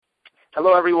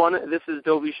Hello, everyone. This is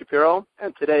Dovi Shapiro,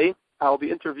 and today I'll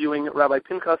be interviewing Rabbi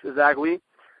Pinchas Ezagui,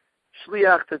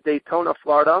 Shliach to Daytona,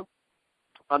 Florida,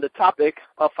 on the topic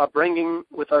of Farbrenging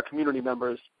with our community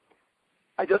members.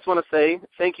 I just want to say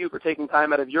thank you for taking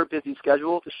time out of your busy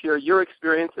schedule to share your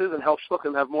experiences and help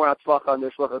Shluchim have more atzlacha on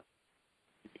their Shluchim.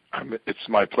 It's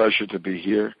my pleasure to be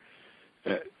here.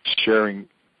 Sharing,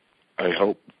 I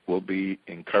hope, will be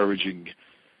encouraging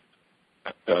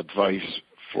advice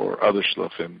for other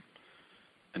Shluchim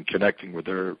and connecting with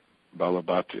their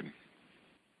balabatim.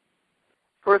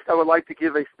 First, I would like to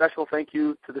give a special thank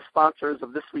you to the sponsors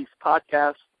of this week's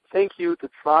podcast. Thank you to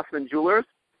Tzlassman Jewelers,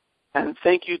 and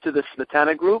thank you to the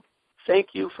Smetana Group. Thank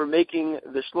you for making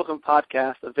the Shluchim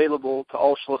podcast available to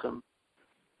all Shluchim.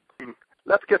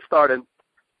 Let's get started.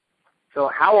 So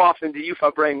how often do you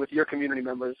Farbreng with your community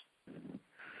members?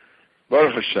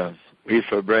 Baruch Hashem, we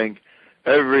Farbreng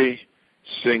every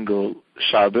single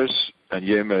Shabbos and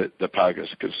Yom the Pagas.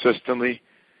 Consistently,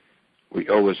 we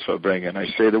always Farbreng. And I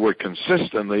say the word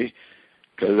consistently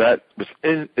because that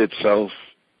within itself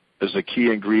is a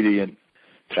key ingredient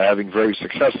to having very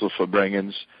successful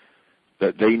Farbrengings,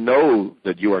 that they know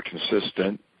that you are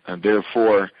consistent, and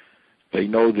therefore they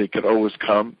know they can always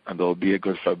come and there'll be a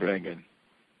good Farbrenging.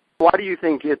 Why do you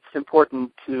think it's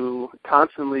important to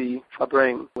constantly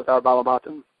Farbreng with our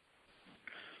Balabatim?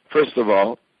 First of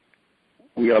all,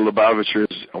 we are Lubavitchers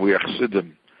and we are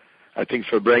Chassidim. I think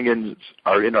Farbrengings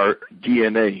are in our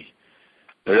DNA.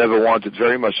 The Rebbe wanted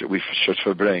very much that we should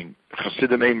Farbreng.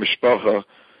 Chassidim Ein Mishpacha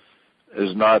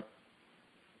is not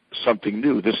something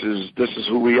new. This is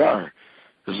who we are.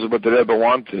 This is what the Rebbe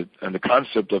wanted. And the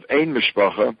concept of Ein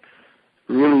Mishpacha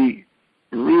really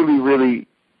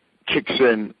kicks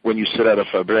in when you sit at a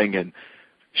Farbrenging.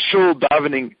 Shul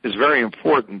davening is very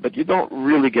important, but you don't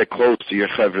really get close to your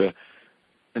chevra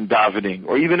in davening,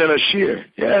 or even in a shir.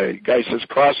 Yeah, guy says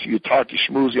cross, you talk, you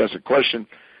schmooze, you ask a question.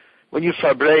 When you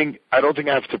Farbreng, I don't think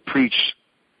I have to preach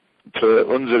to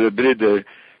unsere Brüder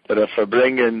that a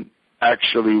Farbrenging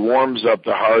actually warms up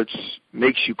the hearts,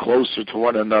 makes you closer to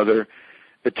one another.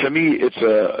 To me,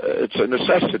 it's a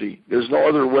necessity. There's no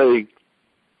other way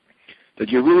that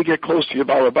you really get close to your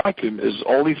Balabatim is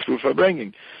only through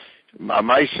Farbrenging.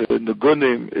 Ma'amaisa and the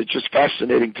Gunim, it's just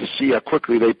fascinating to see how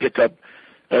quickly they pick up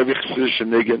every Chassidish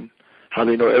Niggin, how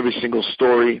they know every single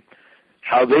story,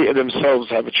 how they themselves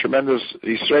have a tremendous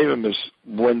Yisraelim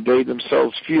when they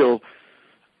themselves feel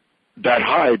that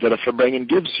high that a Farbrenging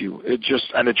gives you. It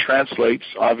translates,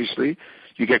 obviously,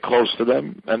 you get close to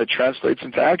them, and it translates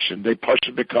into action. They push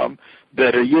to become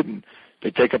better Yidden.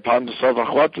 They take upon themselves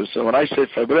achwatas. So when I say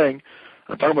Farbreng,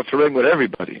 I'm talking about Farbreng with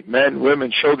everybody, men,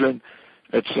 women, children.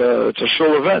 It's a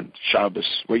shul event,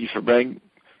 Shabbos, where you Farbreng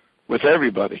with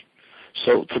everybody.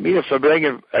 So to me, a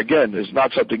Farbreng, again, is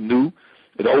not something new.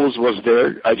 It always was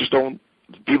there.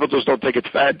 People just don't take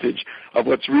advantage of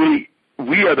what's really,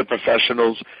 we are the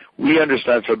professionals. We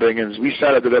understand Farbrengings. We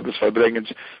sat at the Rebbe's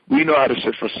Farbrengings. We know how to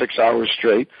sit for 6 hours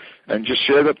straight and just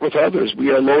share that with others. We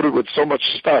are loaded with so much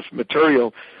stuff,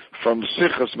 material, from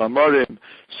Sichas, Mamarim,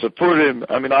 Sapurim.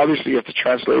 I mean, obviously you have to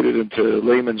translate it into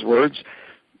layman's words,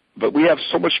 but we have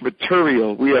so much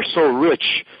material. We are so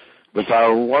rich with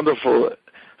our wonderful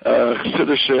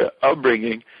Chassidish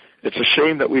upbringing. It's a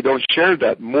shame that we don't share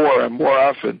that more and more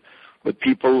often with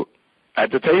people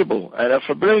at the table. And a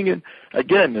Farbrenging,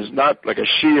 again, is not like a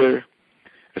shir.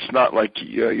 It's not like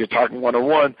you're talking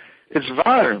one-on-one. It's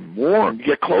warm. You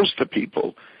get close to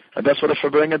people. And that's what a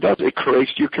Farbrenging does. It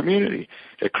creates your community.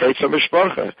 It creates a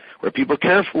mishpacha where people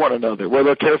care for one another, where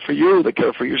they care for you, they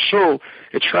care for your shul.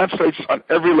 It translates on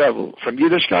every level, from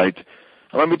Yiddishkeit.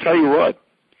 And let me tell you what,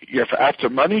 after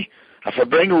money, a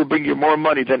Farbrenging will bring you more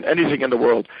money than anything in the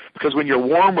world. Because when you're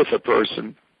warm with a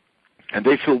person, and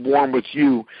they feel warm with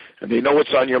you, and they know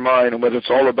what's on your mind, and what it's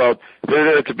all about, they're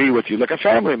there to be with you, like a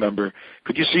family member.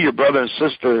 Could you see your brother and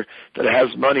sister that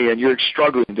has money and you're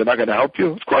struggling, they're not going to help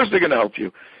you? Of course they're going to help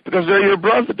you, because they're your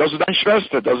brother. Das ist dein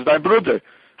Schwester, das ist dein Bruder.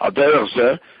 A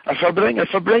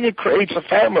Farbrenging creates a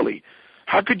family.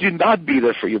 How could you not be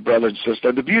there for your brother and sister?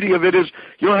 And the beauty of it is,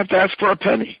 you don't have to ask for a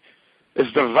penny.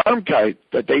 It's the Warmkeit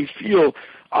that they feel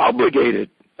obligated,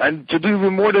 and to do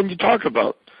even more than you talk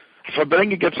about.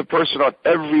 Farbrenging gets a person on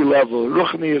every level,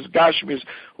 Ruchnius, Gashmius,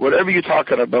 whatever you're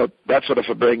talking about, that's what a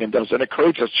Farbrenging does. And it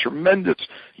creates a tremendous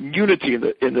unity in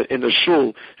the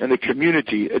shul, in the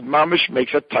community. It mamish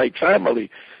makes a tight family.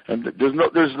 And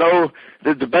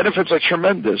the benefits are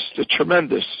tremendous. They're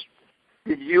tremendous.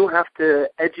 Did you have to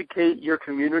educate your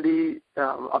community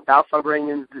about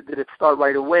Farbrenging? Did it start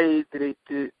right away? Did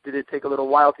it take a little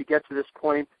while to get to this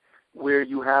point where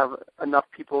you have enough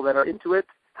people that are into it?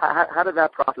 How did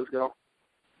that process go?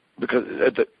 Because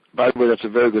By the way, that's a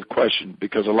very good question,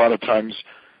 because a lot of times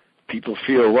people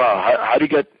feel, wow, how do you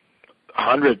get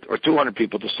 100 or 200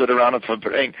 people to sit around at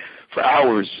Farbrenging for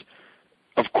hours?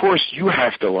 Of course, you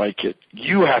have to like it.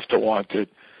 You have to want it.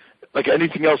 Like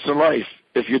anything else in life,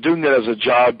 if you're doing it as a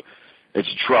job, it's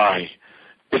dry.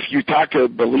 If you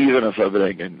believe in a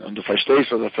Farbrenging, and the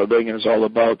verstehst what the Farbrenging is all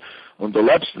about, und du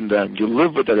lebst in them, you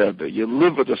live with the Rebbe, you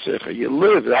live with the Sikha, you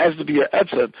live. It has to be your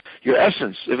essence.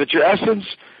 If it's your essence,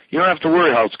 you don't have to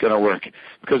worry how it's going to work.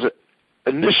 Because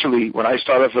initially, when I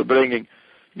started Farbrenging,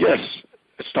 yes,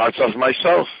 it starts off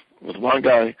myself with one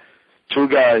guy, two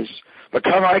guys. But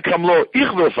I come low,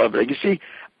 ich will Farbrenging. You see,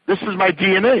 this is my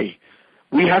DNA.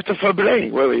 We have to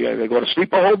Farbrenging. Well, I go to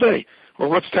sleep a whole day. Well,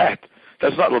 what's that?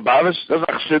 That's not Lubavitch. That's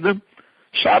not Chassidim.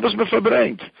 Shabbos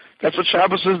Mefabrengt. That's what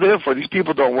Shabbos is there for. These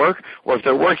people don't work, or if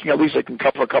they're working, at least they can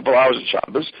come for a couple hours at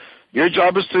Shabbos. Your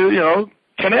job is to,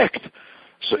 connect.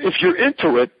 So if you're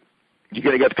into it, you're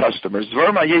going to get customers.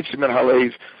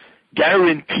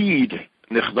 Guaranteed.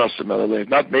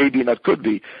 Not maybe, not could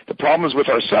be. The problem is with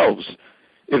ourselves.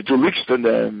 If du liegst in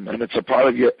them, and it's a part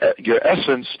of your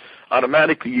essence,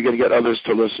 automatically you're going to get others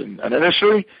to listen. And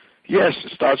initially, yes,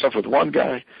 it starts off with one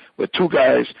guy, with two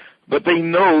guys, but they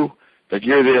know that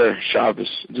you're there, Shabbos,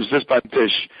 there's this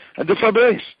Bantish, and the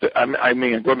Farbrenging. I'm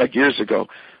going back years ago.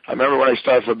 I remember when I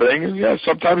started Farbrenging,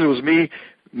 sometimes it was me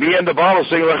and the bottle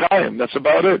singing L'chaim. That's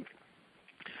about it.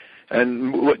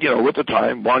 And, with the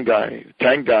time, one guy,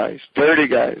 10 guys, 30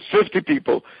 guys, 50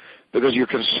 people, because you're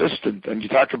consistent and you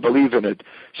have to believe in it.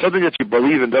 Something that you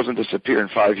believe in doesn't disappear in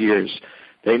 5 years.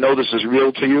 They know this is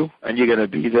real to you, and you're going to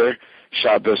be there,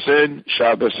 Shabbos in,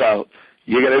 Shabbos out.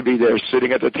 You're going to be there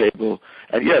sitting at the table.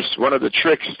 And yes, one of the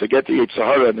tricks to get the Yetzer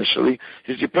Hara initially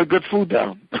is you put good food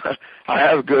down. I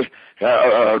have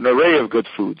an array of good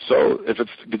food. So if it's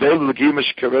Gedel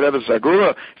L'Gimish Kerev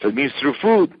Ezagui, if it means through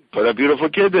food, put a beautiful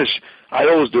Kiddush. I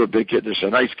always do a big Kiddush, a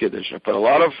nice Kiddush. I put a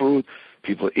lot of food,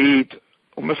 people eat,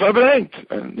 and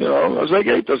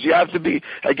Ezagui, you have to be,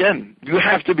 again, you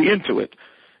have to be into it.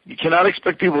 You cannot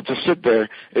expect people to sit there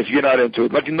if you're not into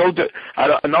it. Like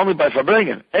not only by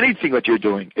Farbrenging, anything that you're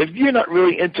doing. If you're not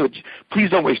really into it, please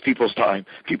don't waste people's time.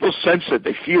 People sense it,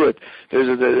 they feel it.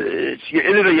 You're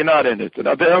in it or you're not in it. And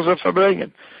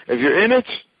Farbrenging. If you're in it,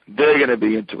 they're going to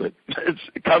be into it.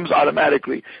 It comes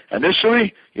automatically.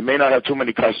 Initially, you may not have too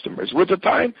many customers. With the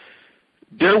time,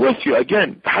 they're with you.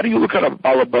 Again, how do you look at a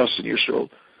balabas in your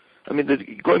shul? I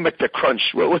mean, going back to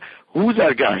Crunch, who's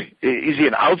that guy? Is he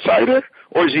an outsider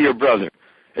or is he your brother?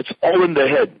 It's all in the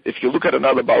head. If you look at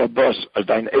another balabas, as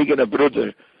dein eigener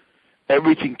brother,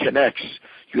 everything connects.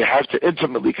 You have to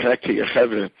intimately connect to your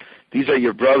chevre. These are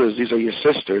your brothers. These are your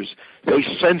sisters. They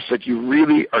sense that you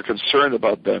really are concerned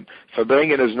about them.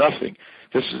 Farbrenging is nothing.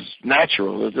 This is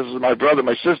natural. This is my brother,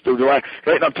 my sister. Right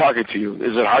now I'm talking to you.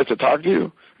 Is it hard to talk to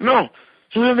you? No.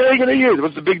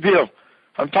 What's the big deal?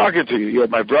 I'm talking to you. You're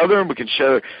my brother, and we can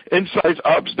share insights,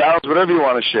 ups, downs, whatever you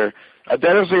want to share. At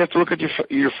that is, you have to look at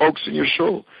your folks in your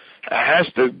shul. It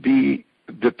has to be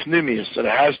the pnimius, and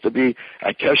it has to be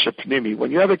a kesha pnimi.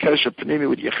 When you have a kesha pnimi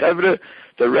with your chevre,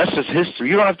 the rest is history.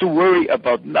 You don't have to worry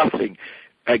about nothing.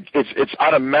 It's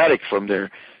automatic from there.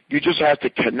 You just have to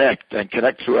connect, and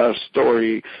connect through our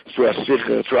story, through our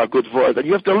sikha, through our good word, and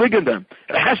you have to live in them.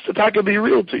 It has to be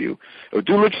real to you. If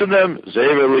du lives in them,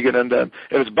 zeh live in them.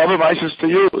 If it's Baba Meises to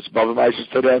you, it's Baba Meises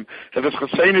to them. If it's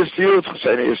Chassanis to you, it's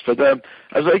Chassanis to them.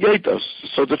 As I gate us.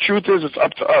 So the truth is, it's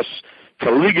up to us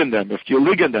to live in them. If you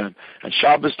live in them, and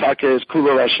Shabbos Take is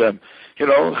Kula Hashem.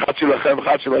 Chatzi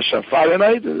Lachem, Friday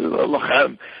night,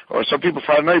 Lachem. Or some people,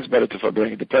 Friday night is better to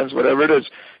Farbrenging. It depends, whatever it is.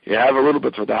 You have a little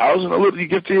bit for the house and a little you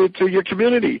give to your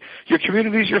community. Your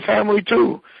community is your family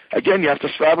too. Again, you have to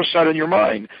establish that in your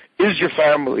mind. Is your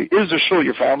family, is the shul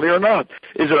your family or not?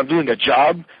 Is it I'm doing a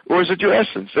job or is it your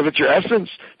essence? If it's your essence,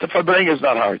 the Farbrenging is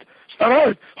not hard. It's not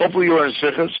hard. Hopefully you learn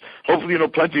sikhs. Hopefully you know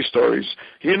plenty of stories.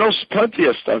 You know plenty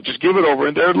of stuff. Just give it over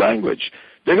in their language.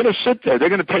 They're going to sit there. They're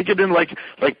going to take it in like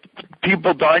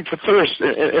people dying for thirst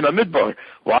in a midbar.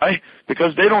 Why?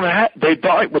 Because they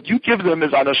die. What you give them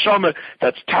is an neshama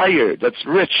that's tired, that's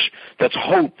rich, that's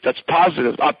hope, that's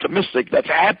positive, optimistic, that's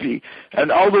happy.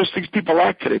 And all those things people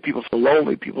lack today. People feel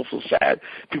lonely. People feel sad.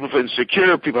 People feel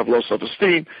insecure. People have low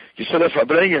self-esteem. You said that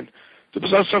Farbrenging.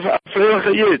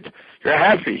 You're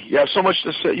happy. You have so much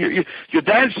to say. You're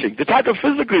dancing. The type of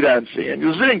physically dancing. And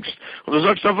you singst. Und du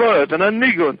sagst ein Wort. And then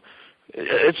nigun.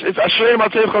 It's Ashrei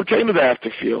Matei Chalkeinu they have to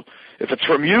feel. If it's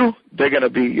from you, they're going to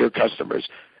be your customers.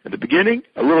 In the beginning,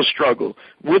 a little struggle.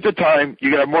 With the time,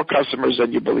 you're going to have more customers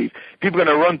than you believe. People are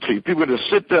going to run to you. People are going to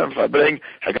sit there and Farbrenging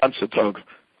a ganze Tag.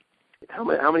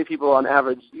 How many people on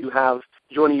average you have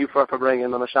joining you for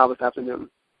Farbrenging on a Shabbos afternoon?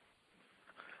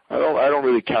 I don't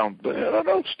really count, but I don't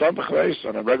know. Stomach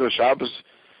on a regular Shabbos,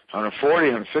 140,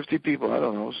 150 people. I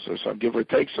don't know. So some give or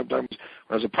take. Sometimes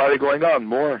when there's a party going on,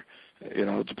 more.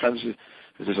 It depends. If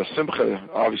there's a simcha,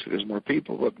 obviously there's more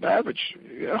people. But on average,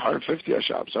 150 at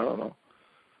Shabbos. I don't know.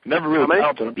 Never really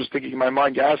counted. I'm just thinking in my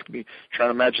mind. You ask me, trying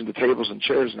to imagine the tables and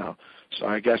chairs now. So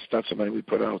I guess that's how many we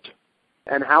put out.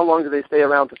 And how long do they stay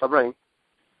around to Farbring?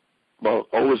 Well,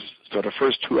 always, so the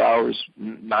first 2 hours,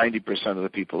 90% of the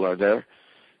people are there.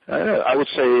 I would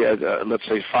say, let's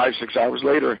say 5-6 hours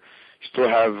later, you still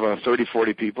have 30,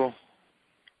 40 people.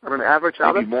 On an average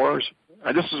Shabbos? Maybe more.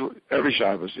 And this is every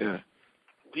Shabbos, yeah.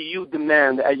 Do you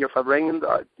demand at your Farbrenging,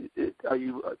 do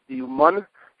you mun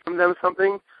from them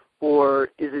something, or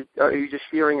are you just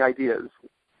sharing ideas?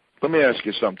 Let me ask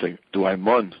you something. Do I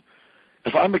mun?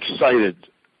 If I'm excited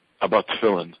about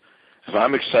tefillin, if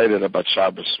I'm excited about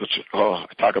Shabbos, I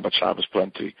talk about Shabbos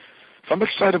plenty. If I'm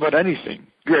excited about anything,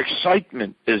 your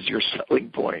excitement is your selling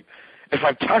point. If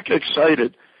I'm talking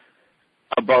excited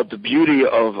about the beauty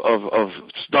of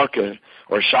tzedakah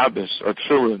or Shabbos or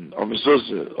tefillin or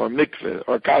mezuzah or mikveh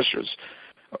or kashrus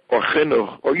or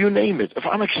chinuch or you name it, if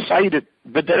I'm excited,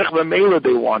 b'derech b'meila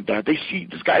they want that. They see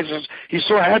this guy he's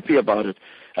so happy about it.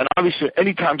 And obviously,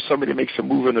 anytime somebody makes a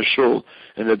move in a shul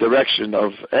in the direction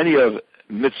of any of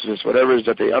mitzvahs, whatever it is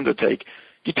that they undertake,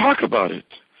 you talk about it.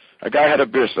 A guy had a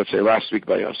bris, let's say, last week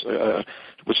by us,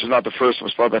 which is not the first one.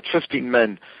 It's probably about 15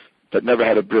 men that never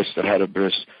had a bris that had a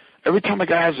bris. Every time a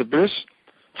guy has a bris,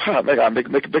 I make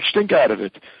a big stink out of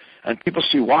it. And people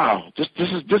see, wow, this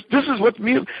is what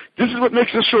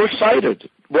makes us so excited.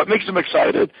 What makes them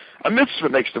excited? A mitzvah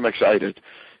makes them excited.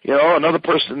 Another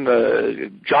person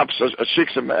drops a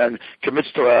shiksim and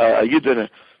commits to a yidden.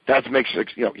 That makes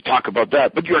you talk about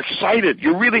that. But you're excited.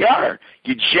 You really are.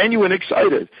 You're genuine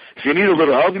excited. If you need a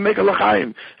little help, you make a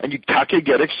l'chaim. And you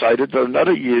get excited that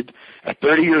another yid at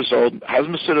 30 years old has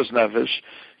mesiras nefesh.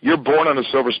 You're born on a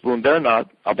silver spoon. They're not.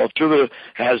 Abal Tshuva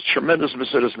has tremendous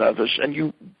mesiras nefesh. And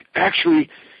you actually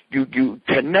you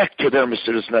connect to their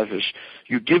mesiras nefesh.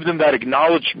 You give them that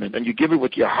acknowledgement, and you give it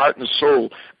with your heart and soul.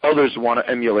 Others want to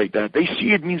emulate that. They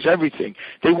see it means everything.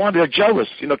 They're jealous.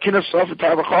 Kinnas Sof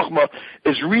Chachma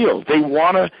is real. They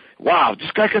want to, wow,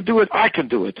 this guy can do it, I can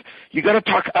do it. You got to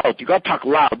talk out. You got to talk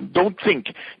loud. Don't think.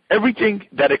 Everything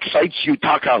that excites you,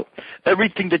 talk out.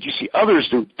 Everything that you see others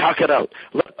do, talk it out.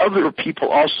 Let other people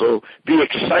also be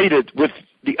excited with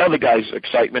the other guy's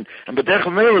excitement. And b'derech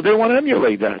meila, they want to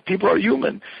emulate that. People are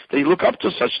human. They look up to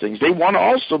such things. They want to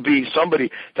also be somebody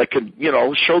that can,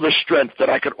 show the strength that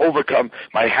I can overcome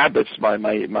my habits, my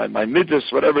midas,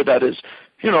 whatever that is.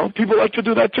 People like to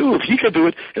do that too. If he could do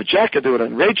it, if Jack could do it,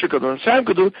 and Rachel could do it, and Sam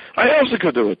could do it, I also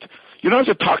could do it. You don't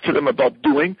have to talk to them about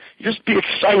doing. You just be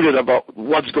excited about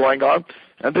what's going on,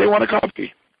 and they want to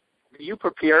copy. Do you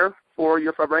prepare for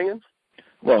your Farbrengings?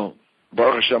 Well,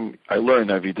 Baruch Hashem, I learn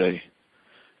every day.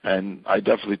 And I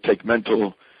definitely take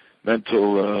mental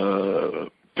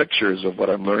pictures of what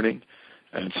I'm learning,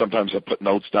 and sometimes I put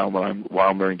notes down while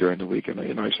I'm learning during the week. And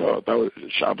I saw that was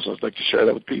Shabbos. I'd like to share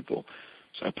that with people,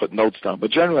 so I put notes down.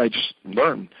 But generally, I just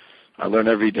learn. I learn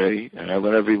every day, and I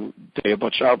learn every day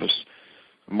about Shabbos.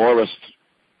 More or less,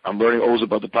 I'm learning always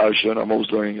about the parasha. I'm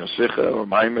always learning a sicha or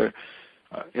maimer.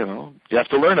 You have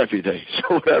to learn every day.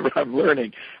 So whatever I'm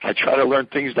learning, I try to learn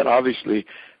things that obviously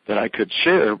that I could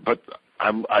share, but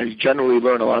I generally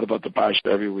learn a lot about the Pasha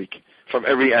every week, from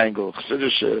every angle,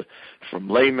 Chassidus, from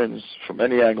layman's, from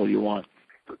any angle you want.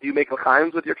 Do you make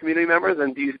l'chaims with your community members,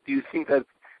 and do you think that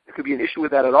there could be an issue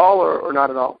with that at all, or not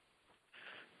at all?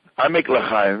 I make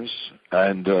l'chaims,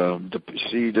 and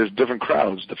there's different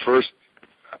crowds. The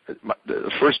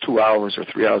first 2 hours or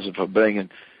 3 hours of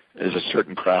Farbrenging is a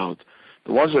certain crowd.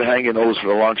 The ones that hang in those for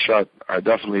the long shot are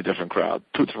definitely a different crowd,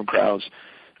 two different crowds.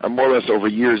 I'm more or less over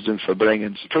years doing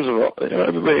Farbrenging. First of all,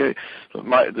 everybody,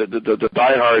 the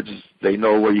diehards, they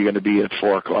know where you're going to be at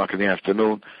 4 o'clock in the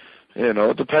afternoon.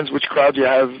 It depends which crowd you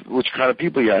have, which kind of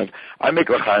people you have. I make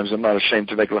l'chaims. I'm not ashamed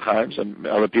to make l'chaims, and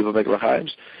other people make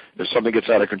l'chaims. If something gets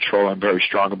out of control, I'm very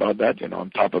strong about that. On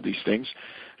top of these things.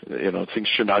 Things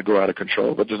should not go out of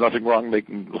control, but there's nothing wrong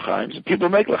making l'chaims. And people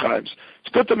make l'chaims.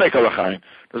 It's good to make a l'chaim.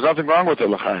 There's nothing wrong with a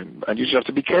l'chaim, and you just have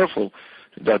to be careful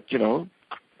that,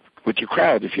 with your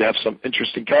crowd. If you have some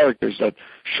interesting characters that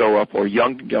show up, or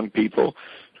young people,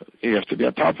 you have to be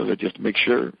on top of it. You have to make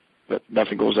sure that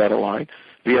nothing goes out of line.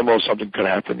 VMO, something could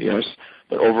happen, yes,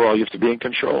 but overall you have to be in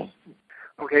control.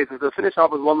 Okay, so to finish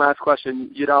off with one last question,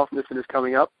 Yud Nissen is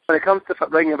coming up. When it comes to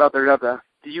bragging about the Rebbe,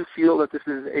 do you feel that this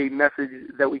is a message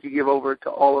that we could give over to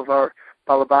all of our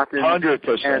Balabatim?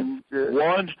 100%.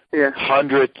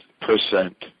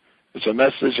 100%. It's a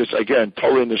message. It's, again,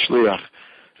 totally in the shliach.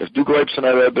 If du glaubst in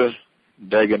a Rebbe,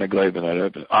 they're going to glaub in a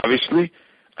Rebbe. Obviously,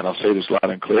 and I'll say this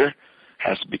loud and clear,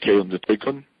 has to be Kalim the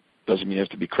Tikkun. Doesn't mean you have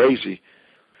to be crazy.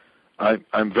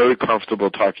 I'm very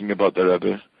comfortable talking about the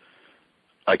Rebbe.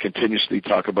 I continuously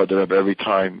talk about the Rebbe every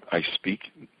time I speak.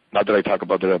 Not that I talk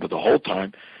about the Rebbe the whole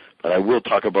time, but I will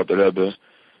talk about the Rebbe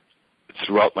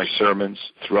throughout my sermons,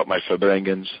 throughout my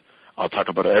Farbrengings. I'll talk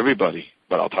about everybody,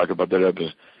 but I'll talk about the Rebbe.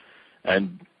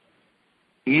 And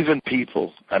even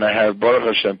people, and I have Baruch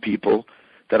Hashem people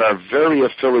that are very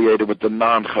affiliated with the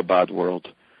non-Chabad world,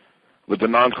 with the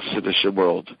non-Chassidish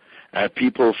world. I have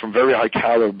people from very high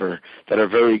caliber that are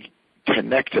very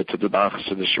connected to the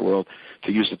non-Chassidish world,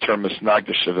 to use the term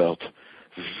Misnagdische Welt.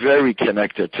 Very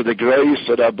connected to the Greis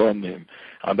Rabbanim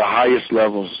on the highest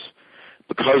levels.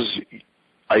 Because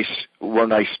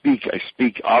when I speak,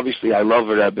 obviously I love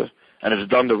a Rebbe, and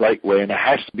it's done the right way, and it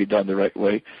has to be done the right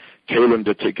way. Kalim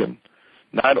the Tikkun.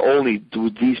 Not only do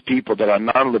these people that are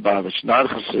non-Lubavitch,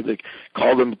 non-Chassidic,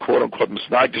 call them quote-unquote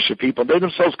Misnagdische people, they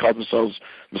themselves call themselves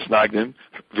Misnagdim,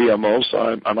 VMO,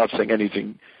 so I'm not saying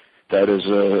anything that is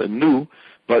new,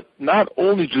 but not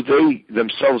only do they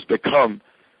themselves become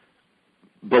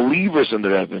believers in the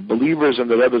Rebbe, believers in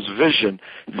the Rebbe's vision,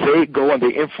 they go and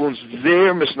they influence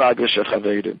their Misnagdische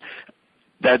Chavedim.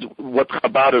 That's what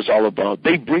Chabad is all about.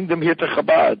 They bring them here to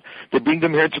Chabad. They bring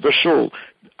them here to the shul.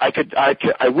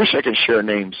 I wish I could share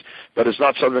names, but it's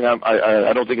not something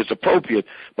I don't think it's appropriate.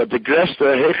 But the Greste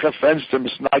Hecha Fenster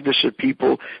Misnagdische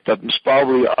people that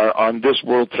probably are on this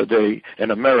world today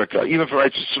in America, even from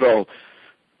Eretz Yisrael,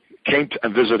 came to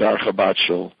and visited our Chabad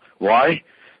shul. Why?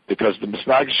 Because the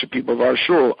Misnagdische people of our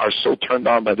shul are so turned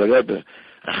on by the Rebbe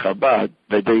and Chabad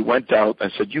that they went out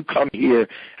and said, you come here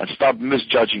and stop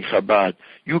misjudging Chabad.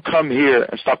 You come here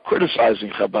and stop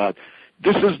criticizing Chabad.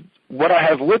 This is what I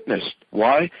have witnessed.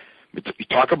 Why? You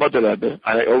talk about the Rebbe,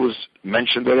 and I always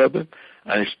mention the Rebbe,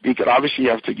 and I speak it. Obviously, you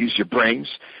have to use your brains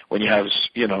when you have,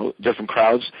 different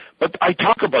crowds. But I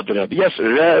talk about the Rebbe. Yes,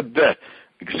 Rebbe.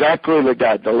 Exactly like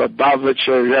that. The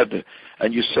Lubavitcher Rebbe.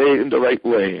 And you say it in the right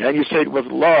way. And you say it with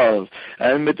love.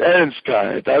 And mit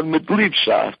Ernstkeit. And mit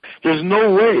Liebschaft. There's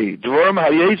no way. Dvorim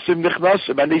hayetzim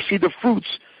nichnasim. And they see the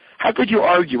fruits. How could you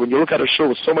argue when you look at a show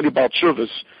with so many Baal Tshuvas,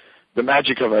 the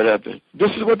magic of a Rebbe? This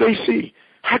is what they see.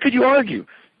 How could you argue?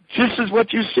 This is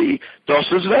what you see. Das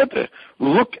is Rebbe.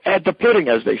 Look at the pudding,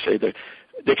 as they say.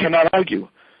 They cannot argue.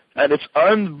 And it's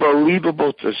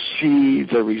unbelievable to see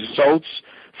the results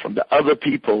from the other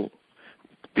people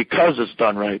because it's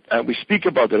done right. And we speak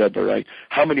about the Rebbe right.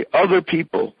 How many other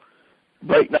people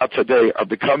right now today are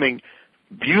becoming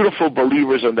beautiful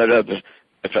believers in the Rebbe.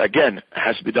 If, again, it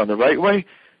has to be done the right way,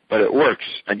 but it works.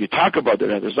 And you talk about the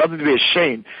Rebbe. There's nothing to be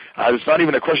ashamed. It's not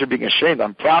even a question of being ashamed.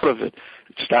 I'm proud of it.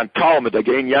 Stand tall with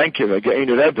again Yankiv, again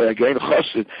Rebbe, again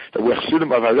Chassid, that we're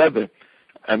Chassidim of our Rebbe.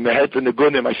 And mehet in the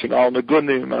Gunim, I sing all the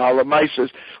Gunim and all the Meises,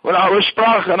 and all the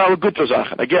Sprach and all the Gute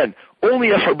Sachen. Again,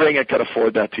 only a Farbringer can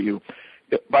afford that to you.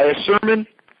 By a sermon,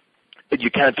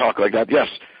 you can't talk like that. Yes,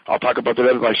 I'll talk about the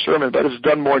Rebbe by sermon, but it's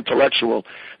done more intellectual.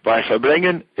 By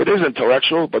Farbringer, it is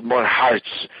intellectual, but more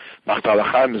hearts.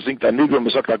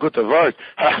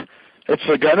 It's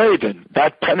a Gan Eden.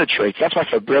 That penetrates. That's why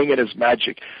Farbringer is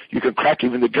magic. You can crack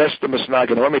even the Greste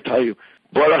Misnagdim. Let me tell you,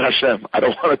 Baruch Hashem, I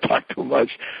don't want to talk too much,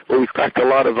 but we've cracked a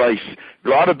lot of ice. A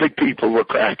lot of big people were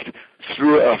cracked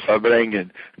through a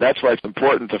Farbrenging. That's why it's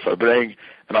important to Farbring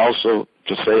and also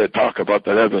to say and talk about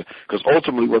the Rebbe, because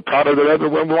ultimately we're proud of the Rebbe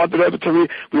when we want the Rebbe to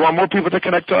we want more people to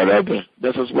connect to our Rebbe.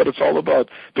 This is what it's all about.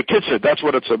 The Kitzur, that's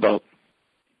what it's about.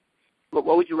 But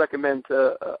what would you recommend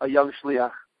to a young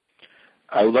shliach?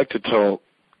 I would like to tell,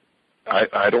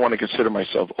 I don't want to consider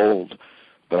myself old,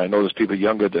 but I know there's people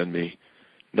younger than me,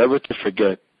 never to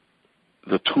forget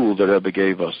the tool that Rebbe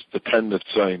gave us, the 10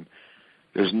 Mitzvahim.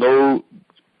 There's no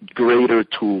greater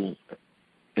tool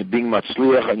in being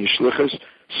matzliach and yishlichus,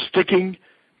 sticking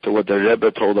to what the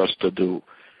Rebbe told us to do.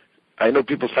 I know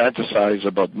people fantasize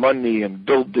about money and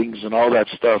buildings and all that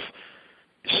stuff.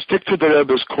 Stick to the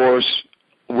Rebbe's course.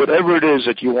 Whatever it is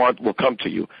that you want will come to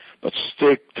you. But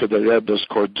stick to the Rebbe's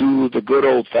course. Do the good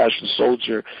old-fashioned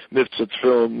soldier, mitzvah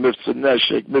tefillin, mitzvah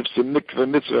neshek, mitzvah mikveh,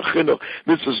 mitzvah chinuch,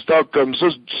 mitzvah tzedakah. So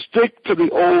stick to the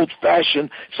old-fashioned.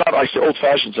 It's not, I say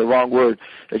old-fashioned, it's the wrong word.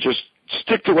 It's just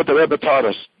stick to what the Rebbe taught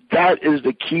us. That is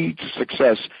the key to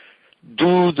success.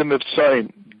 Do the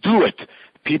mitzvahim. Do it.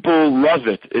 People love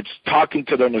it. It's talking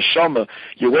to their neshama.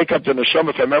 You wake up the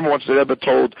neshama. If I remember once the Rebbe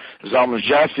told Zalman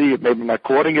Jaffe, maybe I'm not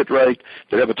quoting it right,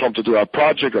 the Rebbe told him to do our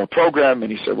project or our program,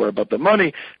 and he said, what about the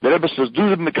money? The Rebbe says, do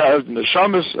the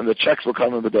neshamas, and the checks will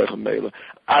come in the derech meila.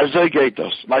 Azay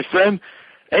geitos. My friend,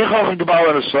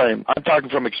 I'm talking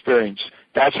from experience.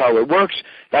 That's how it works.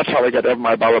 That's how I got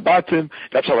my balabatim.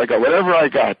 That's how I got whatever I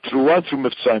got through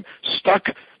Mitzrayim. Stuck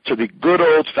to the good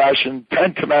old-fashioned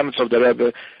 10 Commandments of the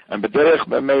Rebbe, and b'derech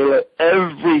b'meila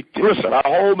listen, our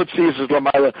whole Metzias is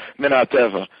l'mayla min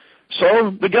ha'teva.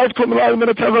 So the Geld kommt l'mayla min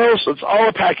ha'teva also. It's all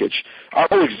a package. Our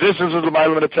whole existence is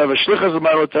l'mayla min ha'teva, shlichus is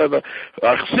l'mayla min ha'teva,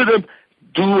 our chassidim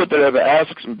do what the Rebbe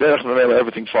asks, and b'derech b'meila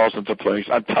everything falls into place.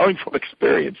 I'm telling from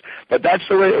experience, but that's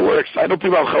the way it works. I know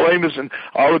people have chalemus and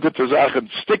all of the tazach,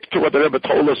 stick to what the Rebbe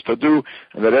told us to do,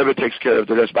 and the Rebbe takes care of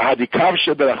the rest. Forget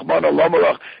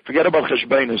about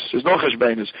cheshbeinus. There's no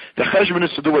cheshbeinus. The cheshbon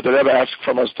is to do what the Rebbe asks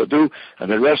from us to do,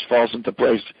 and the rest falls into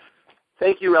place.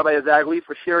 Thank you, Rabbi Ezagui,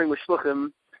 for sharing with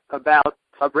Shluchim about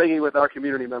Farbrenging with our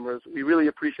community members. We really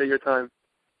appreciate your time.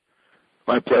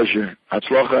 My pleasure.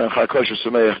 Hatzlacha and Chakosher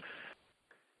Sameach.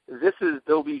 This is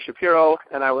Dobi Shapiro,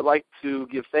 and I would like to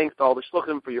give thanks to all the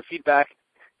Shluchim for your feedback.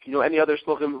 If you know any other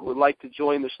Shluchim who would like to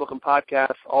join the Shluchim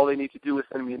podcast, all they need to do is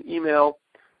send me an email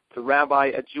to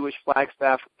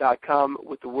rabbi@jewishflagstaff.com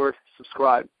with the word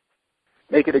subscribe.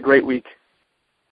 Make it a great week.